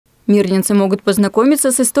Мирнинцы могут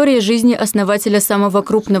познакомиться с историей жизни основателя самого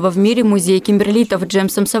крупного в мире музея кимберлитов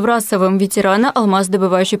Джемсом Саврасовым, ветерана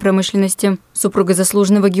алмаздобывающей промышленности. Супруга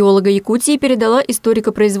заслуженного геолога Якутии передала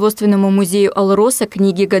историко-производственному музею Алроса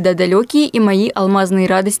книги «Года далекие» и «Мои алмазные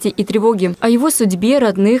радости и тревоги» о его судьбе,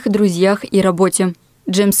 родных, друзьях и работе.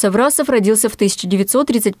 Джемс Саврасов родился в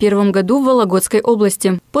 1931 году в Вологодской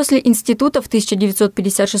области. После института в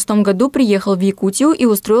 1956 году приехал в Якутию и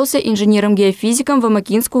устроился инженером-геофизиком в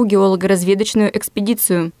Амакинскую геолого-разведочную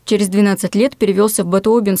экспедицию. Через 12 лет перевелся в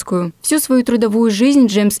Батуобинскую. Всю свою трудовую жизнь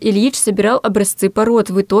Джемс Ильич собирал образцы пород.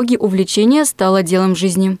 В итоге увлечение стало делом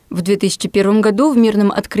жизни. В 2001 году в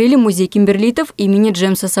Мирном открыли музей кимберлитов имени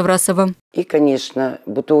Джемса Саврасова. И, конечно,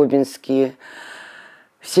 Батуобинские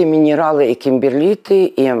все минералы и кимберлиты,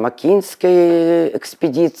 и амакинской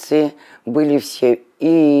экспедиции были все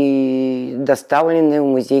и доставлены в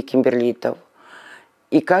музей кимберлитов.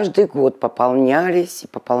 И каждый год пополнялись, и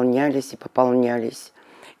пополнялись, и пополнялись.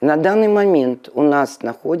 И на данный момент у нас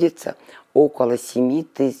находится около 7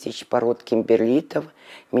 тысяч пород кимберлитов,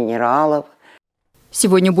 минералов.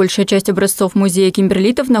 Сегодня большая часть образцов музея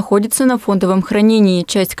кимберлитов находится на фондовом хранении.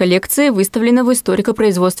 Часть коллекции выставлена в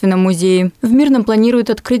историко-производственном музее. В Мирном планируют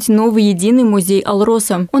открыть новый единый музей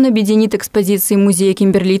Алроса. Он объединит экспозиции музея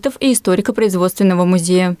кимберлитов и историко-производственного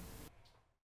музея.